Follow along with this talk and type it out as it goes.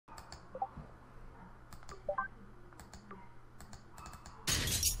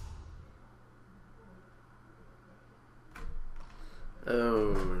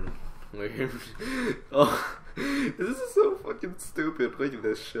weird. Oh, this is so fucking stupid. Look at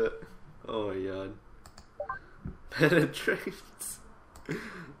this shit. Oh my god. Penetrates.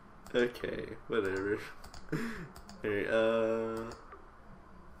 Okay, whatever. Alright,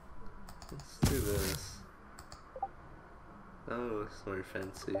 let's do this. That looks more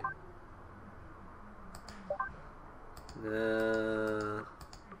fancy. More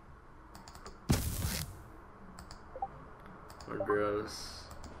gross.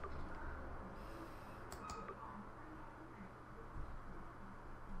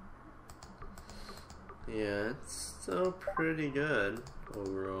 Yeah, it's still pretty good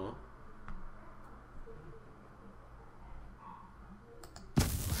overall.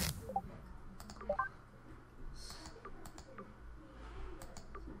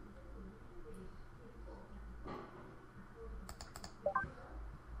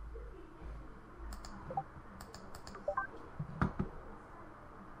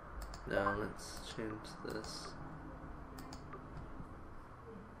 Now let's change this.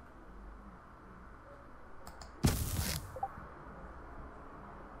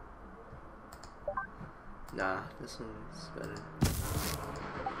 Nah, this one's better.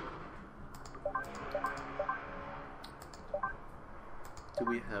 Do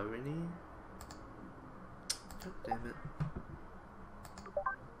we have any? God damn it.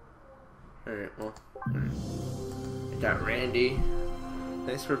 Alright, well. I got Randy.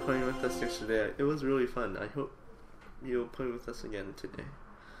 Thanks for playing with us yesterday. It was really fun. I hope you'll play with us again today.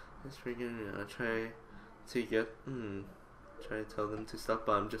 Just freaking try to get try to tell them to stop,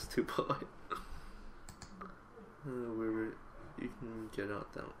 but I'm just too polite. You can get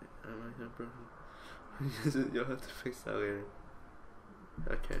out that way. I might have broken. You'll have to fix that later.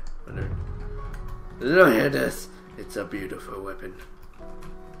 Okay, whatever. Look at this. It's a beautiful weapon.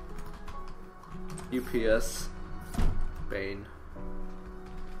 UPS Bane.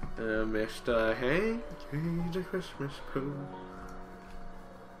 Mr. Hankey, the Christmas pool.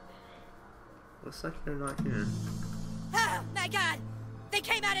 Looks like they're not here. Oh my god! They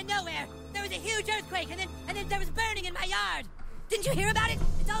came out of nowhere! There was a huge earthquake and then there was burning in my yard! Didn't you hear about it?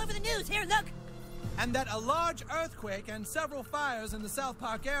 It's all over the news. Here, look! And that a large earthquake and several fires in the South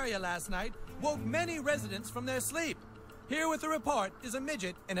Park area last night woke many residents from their sleep. Here with the report is a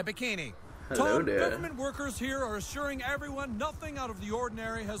midget in a bikini. Hello there. Government workers here are assuring everyone nothing out of the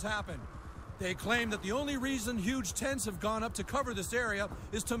ordinary has happened. They claim that the only reason huge tents have gone up to cover this area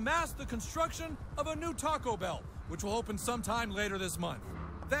is to mask the construction of a new Taco Bell, which will open sometime later this month.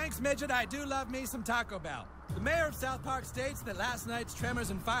 Thanks, midget, I do love me some Taco Bell. The mayor of South Park states that last night's tremors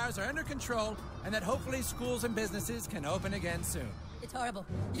and fires are under control and that hopefully schools and businesses can open again soon. It's horrible.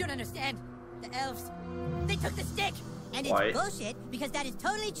 You don't understand. The elves, they took the stick! And it's Why? bullshit because that is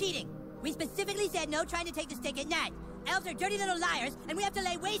totally cheating. We specifically said no trying to take the stick at night. Elves are dirty little liars, and we have to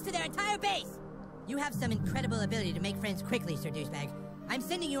lay waste to their entire base. You have some incredible ability to make friends quickly, Sir Douchebag. I'm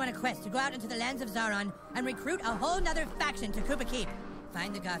sending you on a quest to go out into the lands of Zaron and recruit a whole nother faction to Koopa Keep.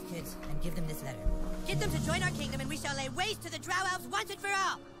 Find the goth kids and give them this letter. Get them to join our kingdom and we shall lay waste to the Drow Elves once and for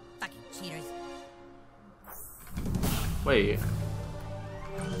all. Fucking cheaters. Wait,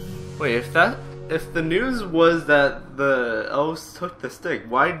 if the news was that the elves took the stick,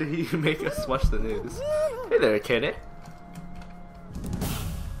 why did he make us watch the news? Hey there, kitty.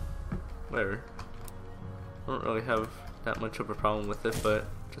 Whatever. I don't really have that much of a problem with it, but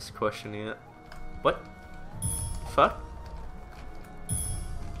just questioning it. What? Fuck?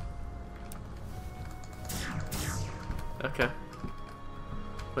 Okay.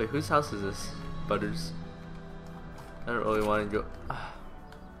 Wait, whose house is this? Butters. I don't really want to go.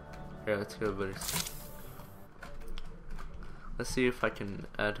 Yeah, let's go, Butters. Let's see if I can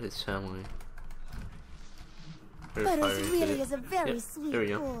add his family. Butters really is a very sweet there we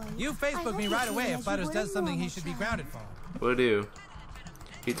go. boy. You Facebook me right away if Butters does something he should be grounded for. Will do.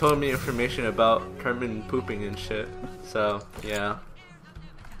 He told me information about Carmen pooping and shit. So, yeah.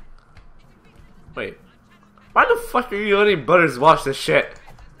 Wait. Why the fuck are you letting Butters watch this shit?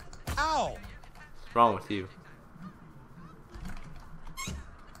 Ow! What's wrong with you?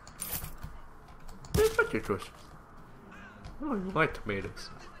 Hey, fuck your choice. I don't even like tomatoes.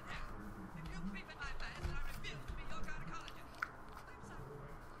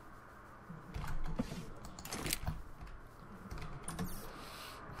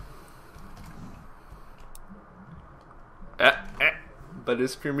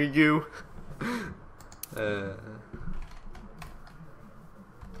 Butters creamy goo.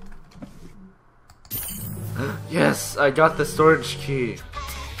 Yes, I got the storage key.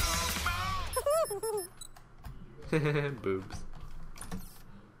 Boobs.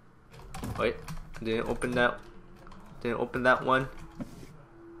 Wait, didn't open that. Didn't open that one.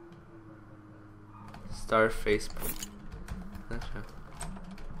 Star Facebook.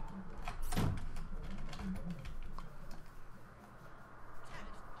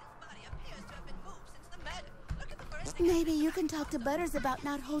 Maybe you can talk to Butters about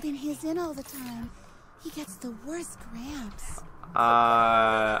not holding his in all the time. He gets the worst cramps.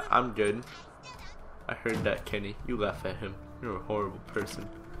 I'm good. I heard that, Kenny. You laugh at him. You're a horrible person.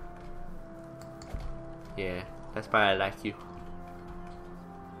 Yeah, that's why I like you.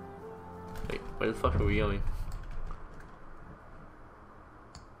 Wait, where the fuck are we going?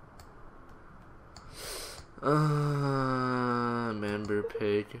 Member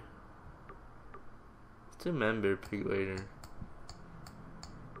pig. Let's do member pig later.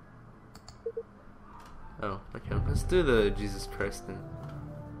 Oh, okay. Let's do the Jesus Christ then.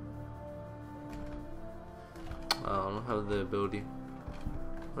 Oh, I don't have the ability.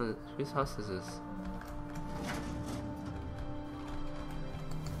 Whose house is this?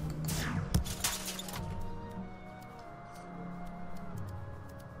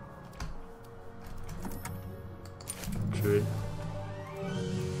 Druid.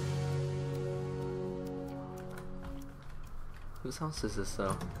 Whose house is this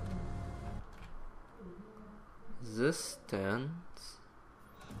though? Is this Stan's?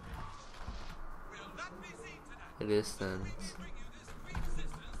 It is Stan's.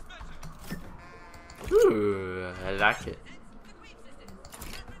 Ooh, I like it.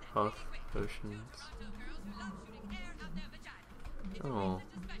 Health potions. Oh,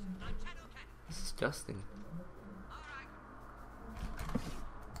 disgusting.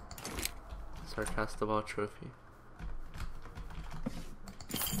 Sarcastable trophy.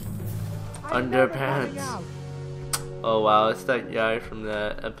 Underpants. Oh wow, it's that guy from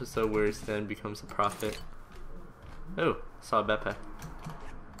that episode where Stan becomes a prophet. Oh, saw a backpack.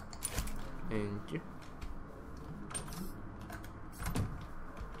 Thank you.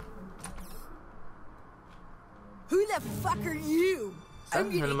 Who the fuck are you? Is that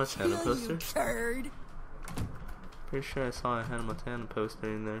a Hannah Montana poster? Turd. Pretty sure I saw a Hannah Montana poster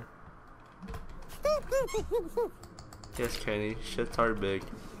in there. Yes, Kenny, shits are big.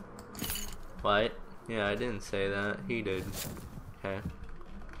 What? Yeah, I didn't say that. He did. Okay.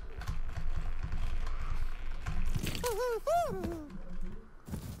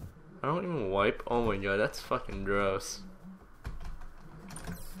 I don't even wipe. Oh my god, that's fucking gross.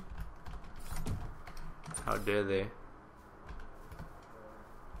 How dare they?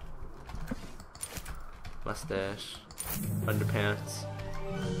 Mustache. Underpants.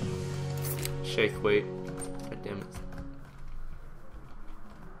 Shake weight. God damn it.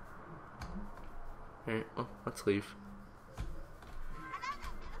 Alright, well, let's leave.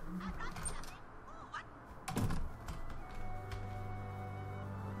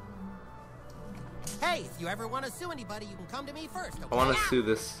 Hey, if you ever want to sue anybody, you can come to me first, okay? I want to sue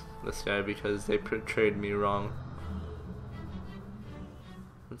this guy because they portrayed me wrong.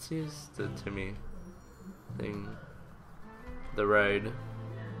 Let's use the Timmy thing. The ride.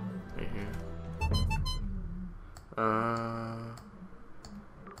 Right here.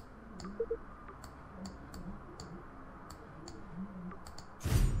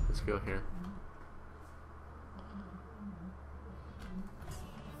 Let's go here.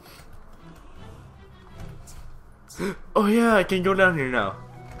 Oh yeah, I can go down here now.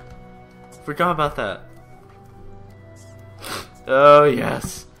 Forgot about that. Oh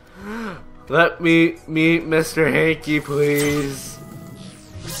yes. Let me meet Mr. Hankey, please.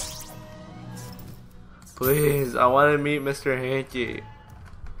 Please, I want to meet Mr. Hankey.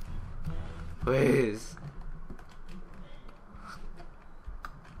 Please.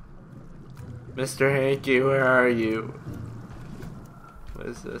 Mr. Hankey, where are you? What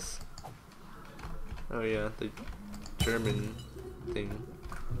is this? Oh yeah, the German thing.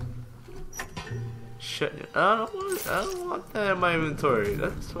 Shit, I don't want that in my inventory.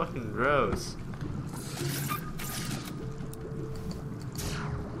 That's fucking gross.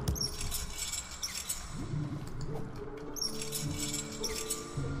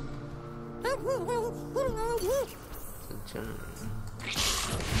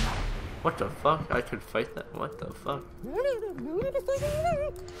 What the fuck? I could fight that? What the fuck?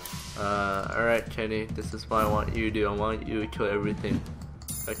 Alright Kenny, this is what I want you to do. I want you to kill everything.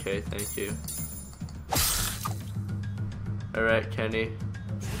 Okay, thank you. Alright Kenny.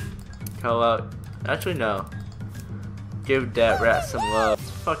 Call out. Actually no. Give that rat some love.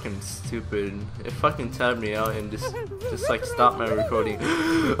 It's fucking stupid. It fucking tabbed me out and just like stop my recording.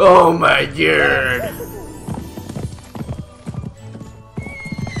 Oh my god!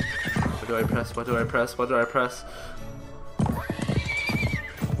 What do I press? What do I press? What do I press?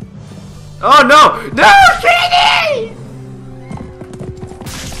 Oh no! No, Kenny!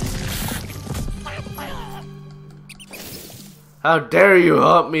 How dare you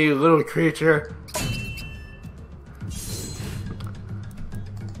help me, little creature?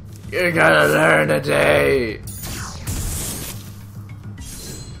 You're gonna learn today.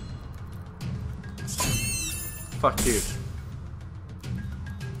 Fuck you.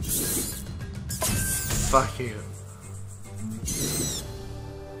 Fuck you.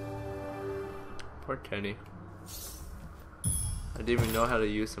 Poor Kenny. I didn't even know how to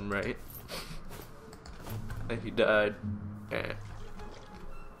use him right. And he died. Eh.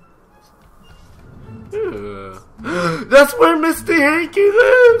 That's where Mr. Hankey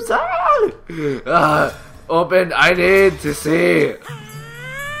lives! Open, I need to see.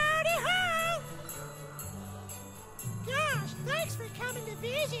 Gosh, thanks for coming to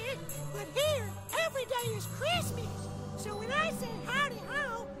visit. But here, every day is Christmas. So when I say howdy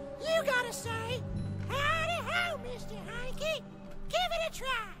ho, you gotta say, howdy ho, Mr. Hankey. Give it a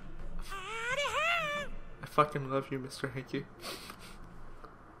try. Howdy ho. I fucking love you, Mr. Hankey.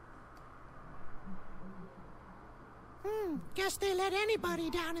 Guess they let anybody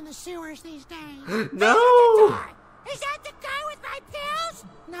down in the sewers these days. No! Is that the guy with my pills?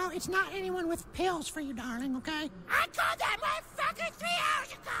 No, it's not anyone with pills for you, darling, okay? I called that motherfucker 3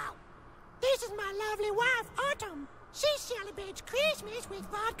 hours ago! This is my lovely wife, Autumn. She celebrates Christmas with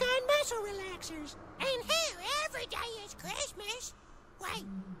vodka and muscle relaxers. And here, every day is Christmas. Wait,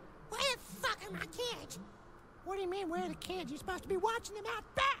 where the fuck are my kids? What do you mean, where are the kids? You're supposed to be watching them out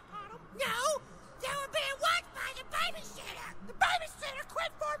back, Autumn. No! They were being watched by the babysitter! The babysitter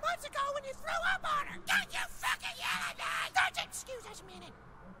quit 4 months ago when you threw up on her! Don't you fucking yell at me! Don't you excuse us a minute!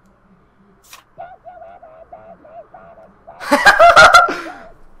 Don't you ever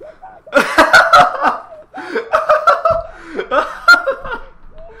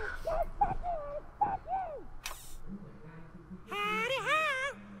Howdy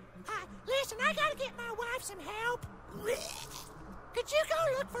ho! Listen, I gotta get my wife some help. Could you go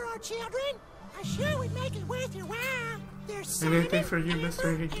look for our children? I sure would make it worth your while. There's Simon, Anything for you, Amber,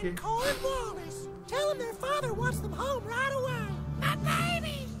 Mr. Hankey? and Cole Wallace. Tell them their father wants them home right away. My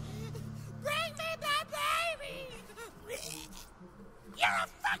baby! Bring me my baby! You're a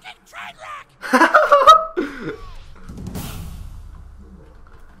fucking train wreck!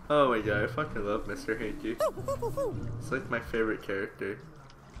 Oh my god, I fucking love Mr. Hankey. It's like my favorite character.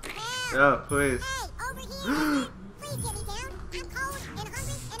 Oh, please. Hey, over here! Please get me down. I'm cold and hungry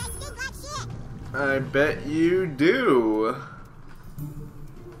and I stink like shit. I bet you do.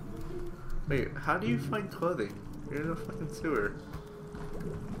 Wait, how do you find clothing? You're in a fucking sewer.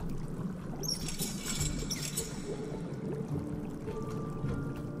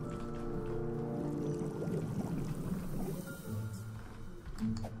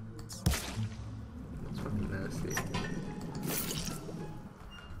 It's fucking nasty.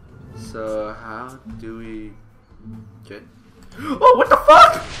 So how do we get... Oh, what the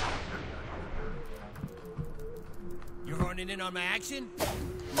fuck? You're horning in on my action?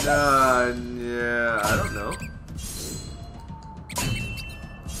 Yeah, I don't know.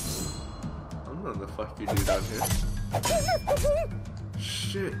 I don't know what the fuck you do down here.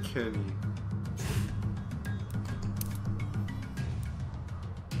 Shit, Kenny.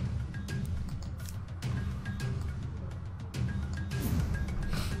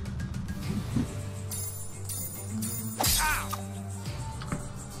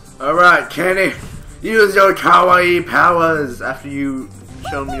 Alright, Kenny. Use your kawaii powers after you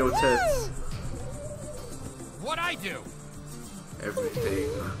show me your tits. What'd I do? Everything.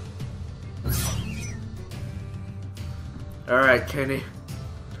 Alright, Kenny.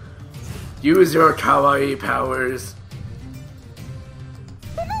 Use your kawaii powers.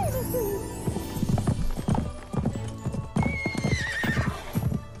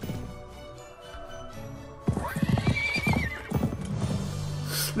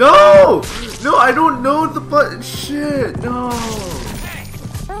 No! No, I don't know the button. Shit, no.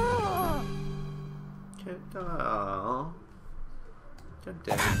 God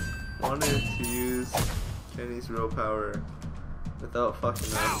damn it. Wanted to use Kenny's real power without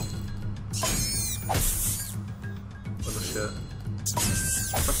fucking up. Little shit.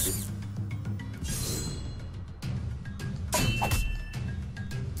 Fuck you.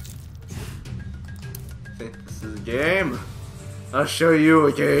 Think this is a game? I'll show you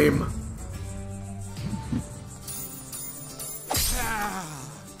a game.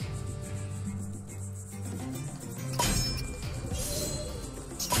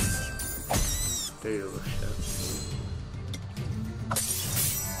 There you go, shit.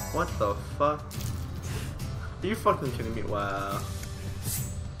 What the fuck? Are you fucking kidding me? Wow.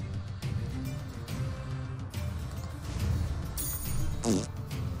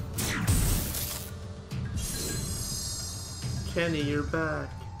 Kenny, you're back.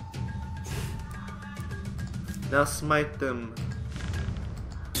 Now smite them.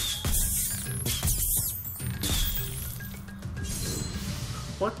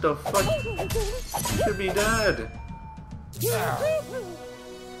 What the fuck? You should be dead.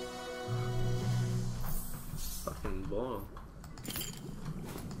 Fucking ball.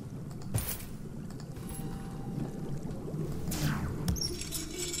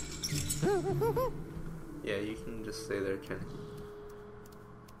 Yeah, you can just stay there, Kenny.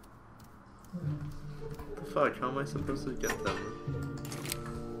 What the fuck? How am I supposed to get them?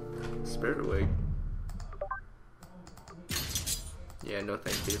 Spirit away. Yeah, no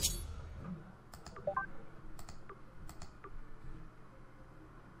thank you.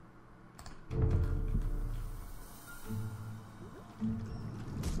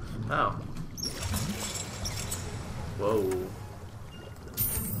 Ow. Whoa.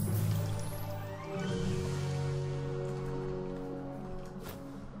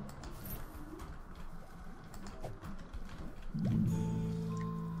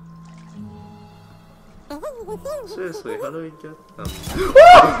 Seriously, how do we get them?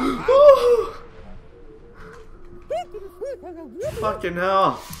 Fucking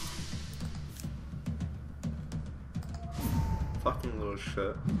hell! Fucking little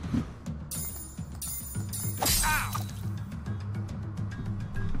shit.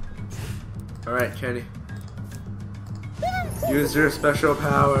 Alright, Kenny. Use your special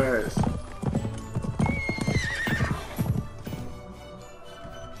powers!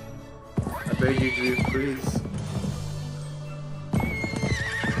 I beg you, Drew, please.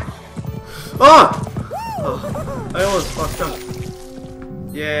 Ah! Oh, I almost fucked up.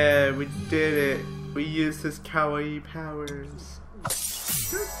 Yeah, we did it. We used his kawaii powers.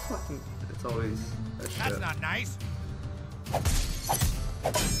 You're fucking. It's always a shit. That's not nice.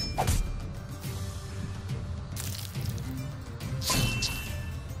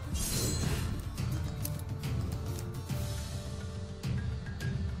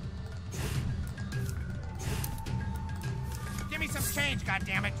 Give me some change,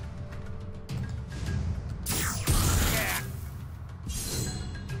 goddammit. Yeah.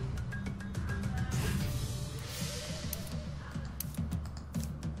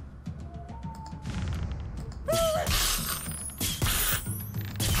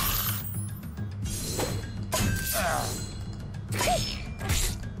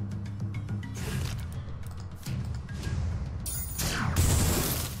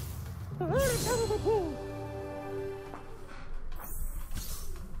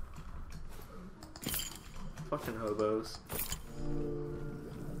 Fucking hobos.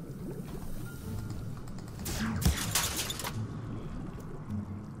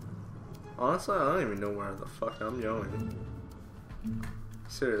 Honestly, I don't even know where the fuck I'm going.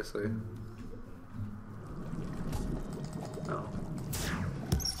 Seriously. Oh.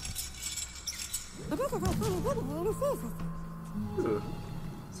 Ooh.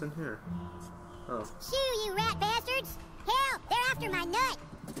 It's in here. Oh. Shoo, you rat bastards! Hell, they're after my nut!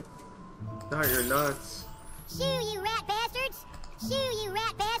 Not your nuts. Shoo, you rat bastards! Shoo, you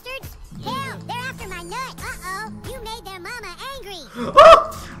rat bastards! Hell, they're after my nut! Uh-oh, you made their mama angry!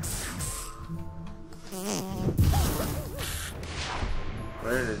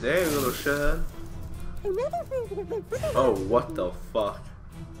 Right in the day, little shithead. Oh, what the fuck?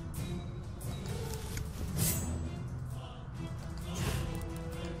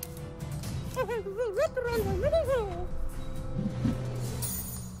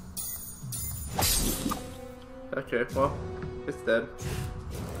 Okay, well, it's dead.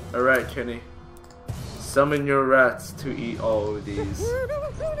 Alright, Kenny. Summon your rats to eat all of these.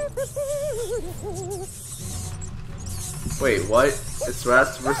 Wait, what? It's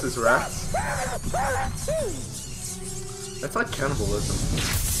rats versus rats? That's like cannibalism.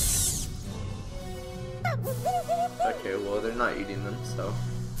 Okay, well, they're not eating them, so.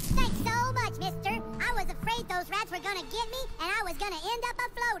 Thanks so much, mister. I was afraid those rats were gonna get me, and I was gonna end up a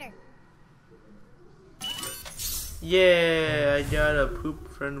floater. Yeah, I got a poop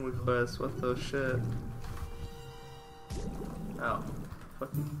friend request. What the shit? Ow.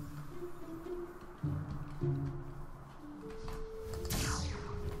 Fuck.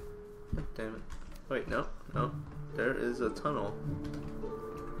 God damn it. Wait, no, no. There is a tunnel.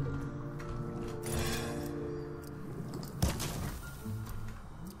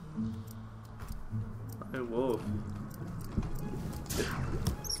 Hey, whoa.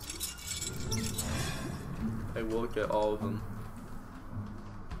 I will get all of them.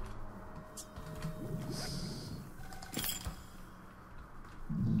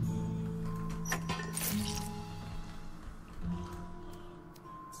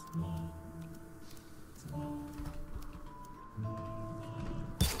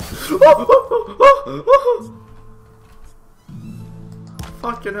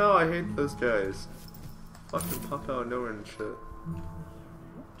 Fucking hell, I hate those guys. Fucking pop out of nowhere and shit.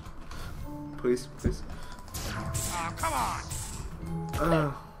 Please, please. Oh, come on!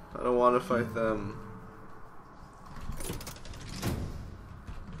 I don't want to fight them.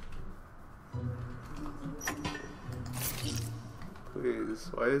 Please,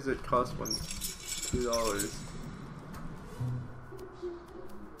 why does it cost $2?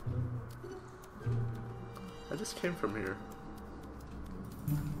 I just came from here.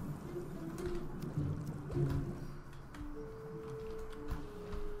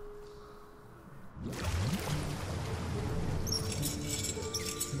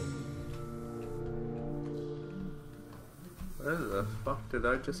 Where the fuck did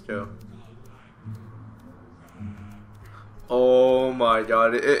I just go? Oh my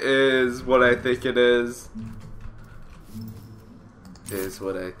god, it is what I think it is. It is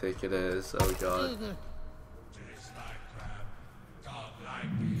what I think it is. Oh god.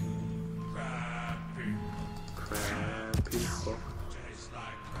 Crab people.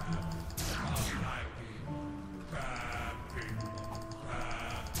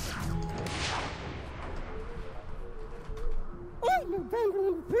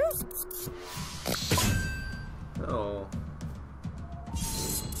 Oh.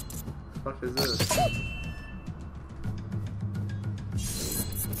 What the fuck is this?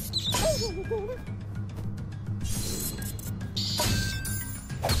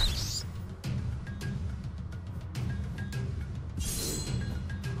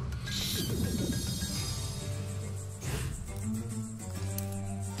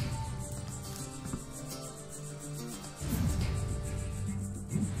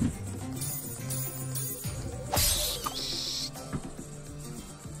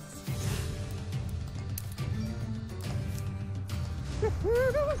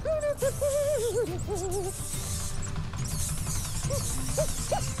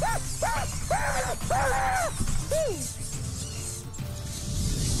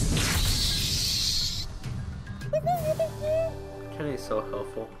 Kenny's so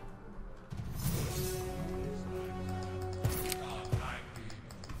helpful.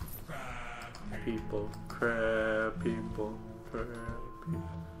 People, crab people, crab people.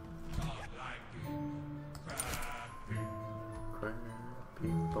 Crab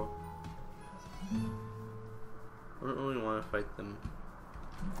people. I don't really want to fight them.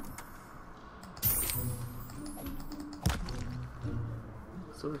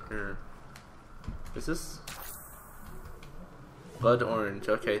 What's over here? Is this blood orange?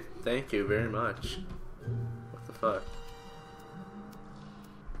 Okay, thank you very much. What the fuck?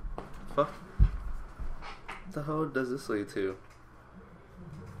 Fuck. What the hell does this lead to?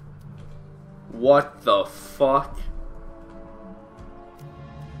 What the fuck?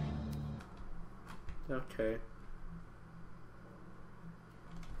 Okay.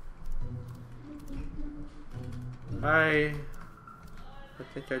 I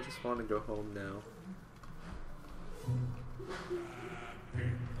think I just want to go home now.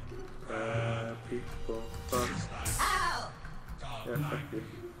 People, fuck. Yeah, fuck you.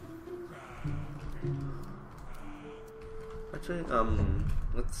 Actually,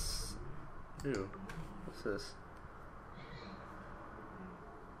 let's do. What's this?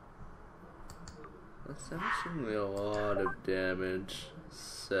 That's actually a lot of damage,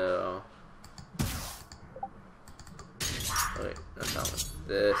 so... Oh, wait, not that one.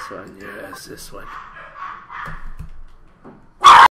 This one, yes, this one.